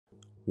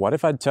What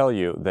if I'd tell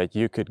you that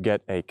you could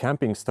get a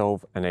camping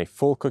stove and a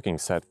full cooking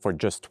set for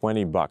just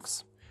 20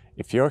 bucks?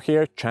 If you're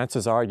here,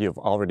 chances are you've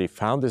already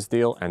found this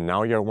deal and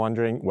now you're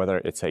wondering whether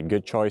it's a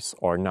good choice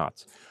or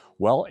not.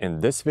 Well,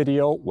 in this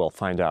video, we'll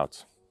find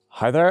out.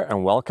 Hi there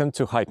and welcome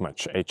to Hike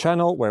Much, a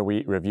channel where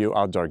we review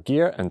outdoor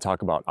gear and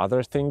talk about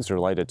other things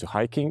related to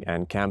hiking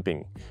and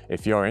camping.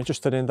 If you're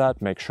interested in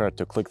that, make sure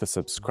to click the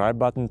subscribe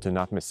button to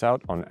not miss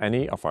out on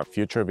any of our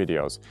future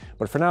videos.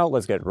 But for now,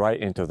 let's get right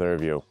into the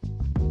review.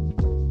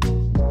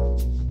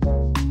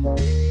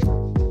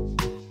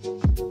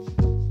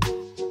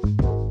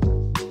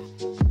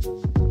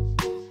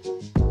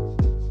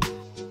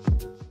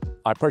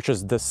 I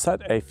purchased this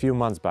set a few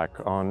months back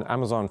on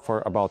Amazon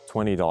for about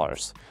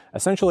 $20.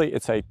 Essentially,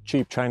 it's a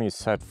cheap Chinese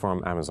set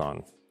from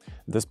Amazon.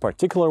 This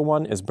particular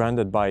one is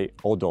branded by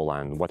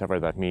Odoland, whatever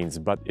that means,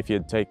 but if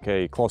you take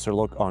a closer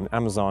look on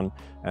Amazon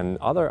and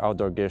other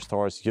outdoor gear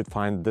stores, you'd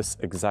find this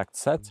exact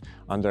set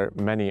under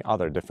many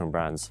other different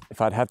brands.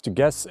 If I'd have to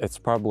guess, it's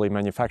probably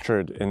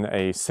manufactured in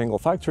a single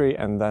factory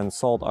and then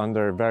sold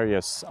under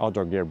various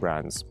outdoor gear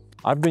brands.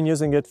 I've been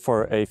using it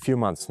for a few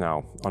months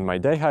now, on my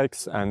day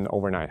hikes and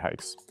overnight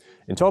hikes.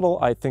 In total,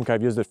 I think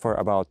I've used it for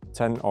about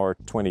 10 or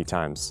 20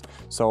 times,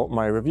 so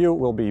my review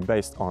will be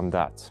based on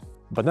that.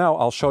 But now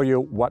I'll show you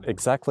what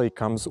exactly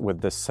comes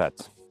with this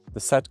set. The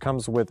set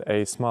comes with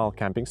a small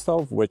camping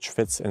stove, which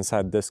fits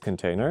inside this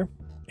container,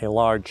 a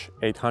large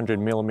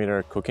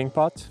 800mm cooking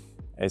pot,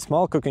 a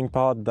small cooking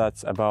pot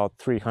that's about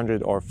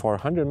 300 or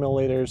 400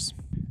 milliliters,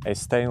 a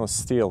stainless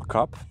steel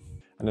cup,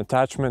 an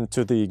attachment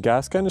to the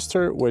gas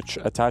canister, which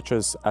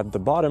attaches at the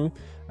bottom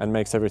and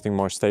makes everything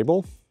more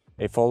stable,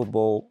 a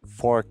foldable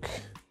fork,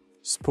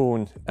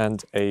 spoon,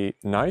 and a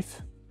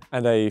knife,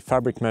 and a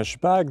fabric mesh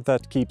bag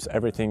that keeps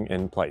everything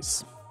in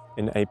place.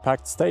 In a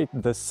packed state,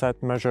 this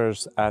set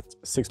measures at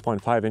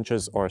 6.5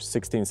 inches or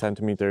 16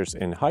 centimeters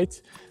in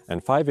height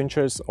and 5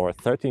 inches or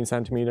 13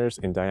 centimeters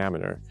in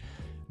diameter.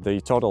 The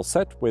total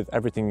set, with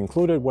everything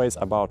included, weighs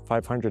about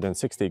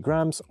 560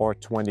 grams or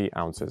 20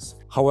 ounces.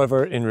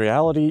 However, in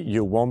reality,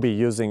 you won't be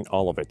using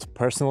all of it.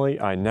 Personally,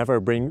 I never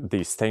bring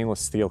the stainless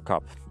steel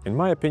cup. In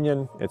my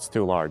opinion, it's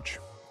too large.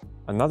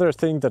 Another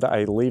thing that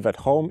I leave at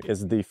home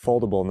is the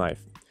foldable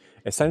knife.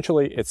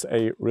 Essentially, it's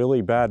a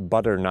really bad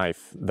butter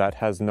knife that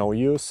has no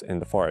use in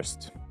the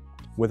forest.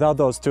 Without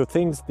those two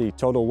things, the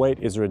total weight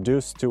is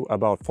reduced to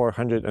about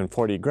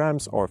 440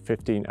 grams or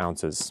 15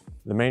 ounces.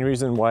 The main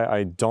reason why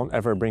I don't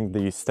ever bring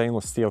the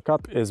stainless steel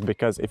cup is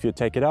because if you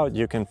take it out,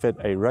 you can fit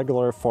a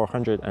regular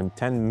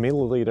 410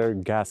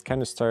 milliliter gas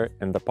canister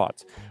in the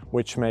pot,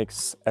 which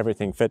makes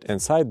everything fit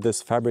inside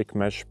this fabric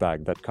mesh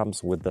bag that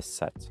comes with the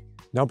set.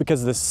 Now,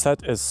 because this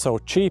set is so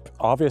cheap,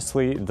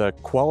 obviously the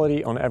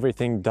quality on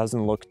everything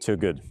doesn't look too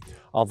good.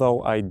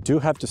 Although I do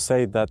have to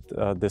say that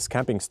this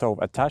camping stove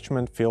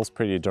attachment feels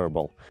pretty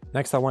durable.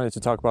 Next, I wanted to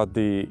talk about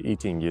the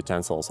eating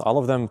utensils. All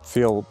of them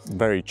feel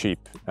very cheap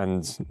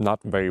and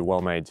not very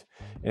well made.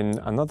 In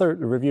another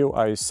review,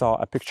 I saw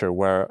a picture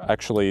where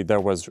actually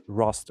there was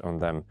rust on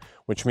them,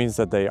 which means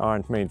that they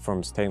aren't made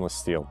from stainless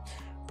steel.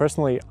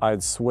 Personally,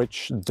 I'd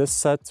switch this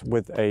set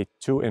with a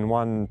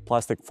 2-in-1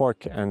 plastic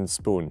fork and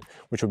spoon,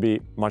 which would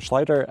be much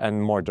lighter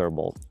and more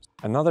durable.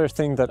 Another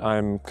thing that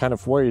I'm kind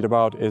of worried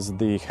about is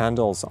the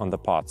handles on the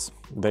pots.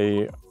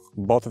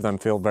 Both of them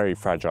feel very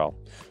fragile.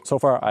 So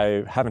far,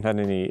 I haven't had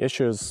any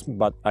issues,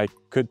 but I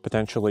could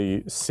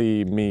potentially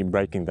see me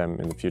breaking them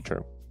in the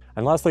future.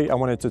 And lastly, I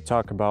wanted to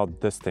talk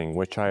about this thing,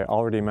 which I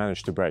already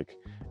managed to break.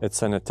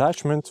 It's an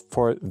attachment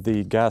for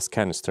the gas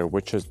canister,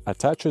 which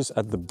attaches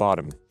at the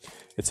bottom.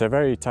 It's a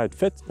very tight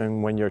fit,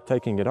 and when you're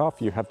taking it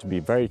off, you have to be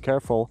very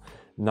careful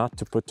not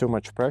to put too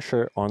much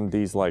pressure on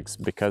these legs,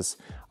 because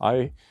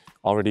I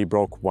already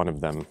broke one of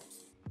them.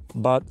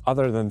 But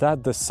other than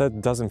that, this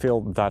set doesn't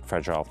feel that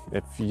fragile.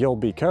 If you'll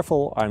be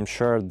careful, I'm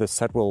sure this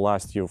set will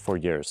last you for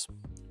years.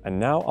 And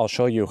now I'll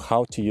show you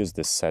how to use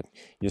this set.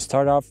 You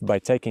start off by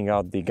taking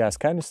out the gas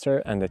canister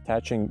and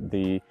attaching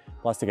the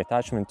plastic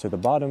attachment to the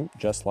bottom,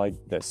 just like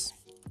this.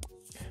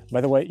 By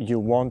the way, you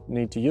won't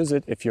need to use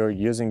it if you're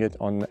using it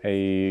on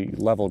a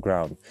level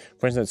ground.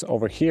 For instance,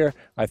 over here,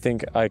 I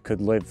think I could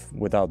live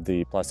without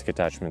the plastic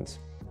attachment.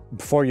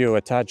 Before you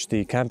attach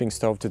the camping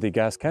stove to the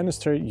gas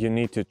canister, you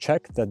need to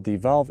check that the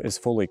valve is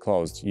fully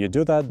closed. You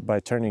do that by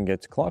turning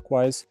it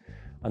clockwise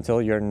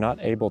until you're not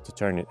able to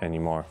turn it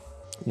anymore.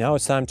 Now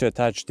it's time to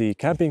attach the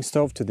camping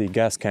stove to the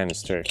gas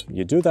canister.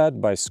 You do that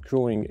by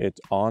screwing it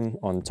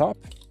on top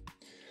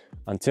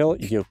until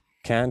you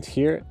can't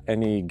hear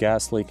any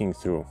gas leaking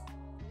through.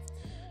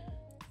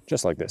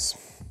 Just like this.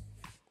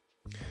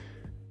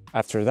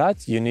 After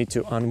that, you need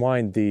to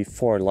unwind the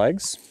 4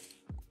 legs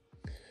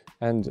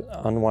and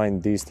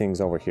unwind these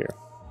things over here.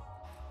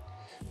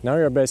 Now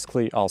you're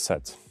basically all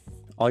set.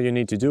 All you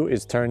need to do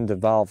is turn the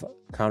valve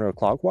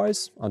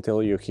counterclockwise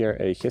until you hear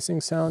a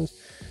hissing sound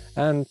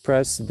and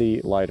press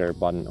the lighter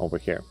button over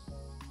here.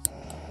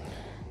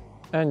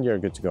 And you're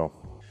good to go.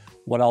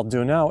 What I'll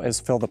do now is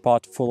fill the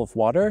pot full of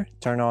water,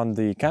 turn on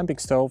the camping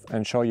stove,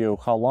 and show you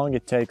how long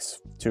it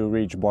takes to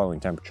reach boiling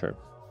temperature.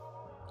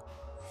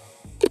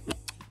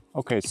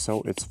 Okay,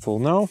 so it's full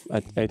now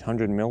at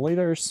 800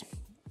 milliliters.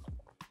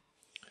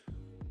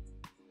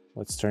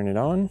 Let's turn it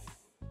on.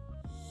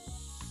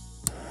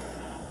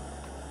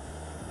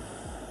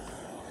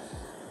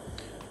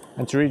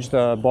 And to reach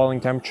the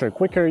boiling temperature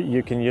quicker,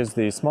 you can use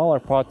the smaller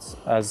pots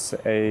as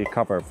a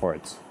cover for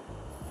it.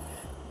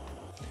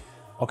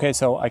 Okay,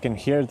 so I can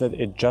hear that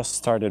it just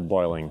started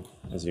boiling,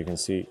 as you can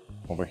see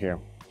over here.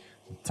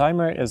 The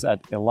timer is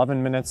at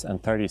 11 minutes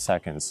and 30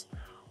 seconds.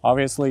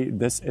 Obviously,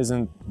 this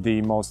isn't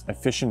the most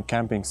efficient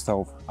camping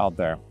stove out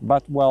there,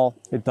 but well,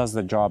 it does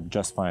the job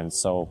just fine,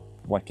 so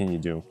what can you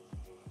do?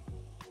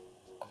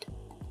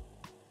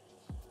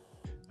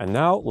 And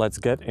now let's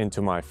get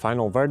into my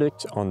final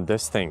verdict on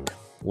this thing.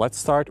 Let's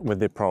start with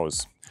the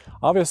pros.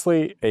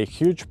 Obviously, a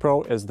huge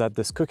pro is that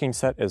this cooking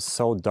set is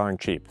so darn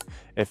cheap.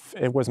 If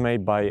it was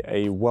made by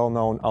a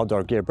well-known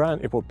outdoor gear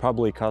brand, it would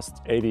probably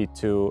cost $80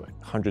 to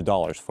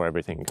 $100 for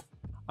everything.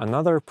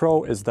 Another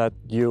pro is that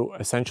you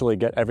essentially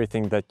get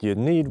everything that you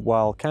need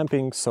while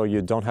camping, so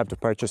you don't have to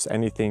purchase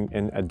anything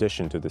in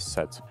addition to this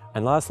set.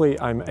 And lastly,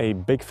 I'm a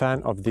big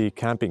fan of the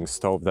camping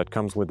stove that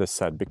comes with this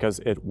set because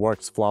it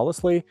works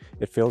flawlessly,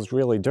 it feels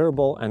really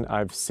durable, and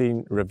I've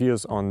seen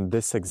reviews on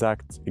this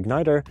exact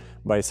igniter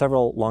by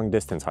several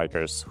long-distance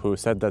hikers who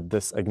said that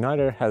this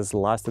igniter has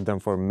lasted them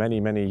for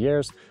many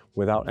years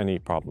without any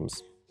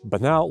problems. But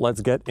now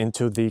let's get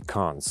into the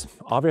cons.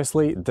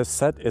 Obviously, this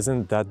set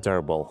isn't that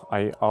durable.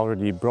 I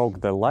already broke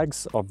the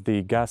legs of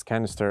the gas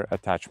canister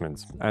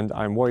attachments, and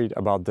I'm worried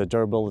about the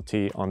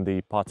durability on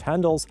the pot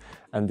handles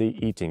and the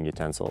eating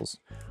utensils.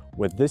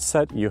 With this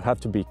set, you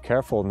have to be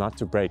careful not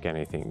to break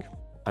anything.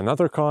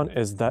 Another con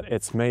is that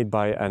it's made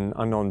by an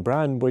unknown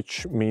brand,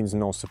 which means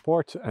no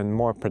support and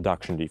more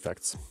production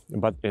defects.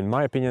 But in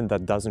my opinion,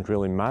 that doesn't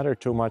really matter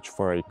too much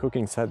for a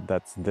cooking set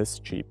that's this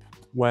cheap.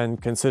 When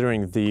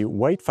considering the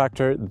weight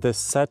factor, this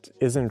set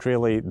isn't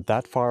really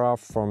that far off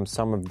from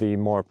some of the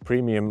more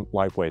premium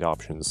lightweight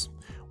options.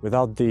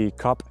 Without the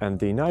cup and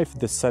the knife,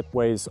 this set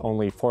weighs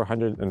only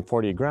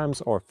 440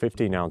 grams or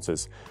 15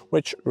 ounces,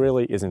 which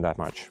really isn't that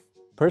much.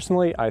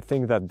 Personally, I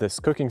think that this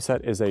cooking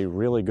set is a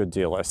really good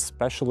deal,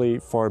 especially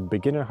for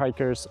beginner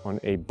hikers on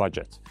a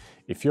budget.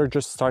 If you're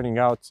just starting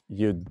out,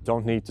 you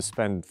don't need to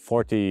spend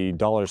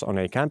 $40 on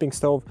a camping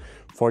stove,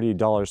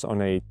 $40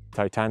 on a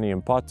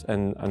titanium pot,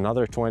 and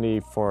another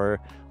 $20 for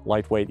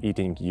lightweight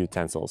eating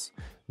utensils.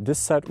 This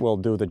set will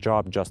do the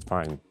job just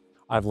fine.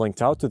 I've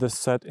linked out to this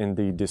set in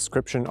the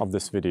description of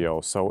this video,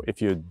 so if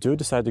you do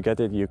decide to get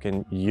it, you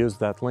can use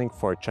that link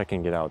for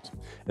checking it out.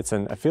 It's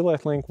an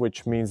affiliate link,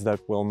 which means that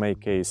we'll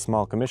make a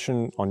small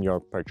commission on your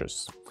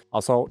purchase.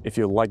 Also, if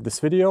you like this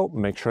video,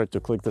 make sure to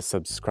click the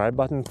subscribe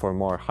button for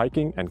more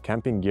hiking and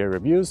camping gear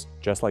reviews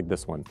just like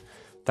this one.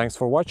 Thanks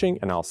for watching,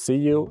 and I'll see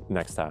you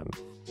next time.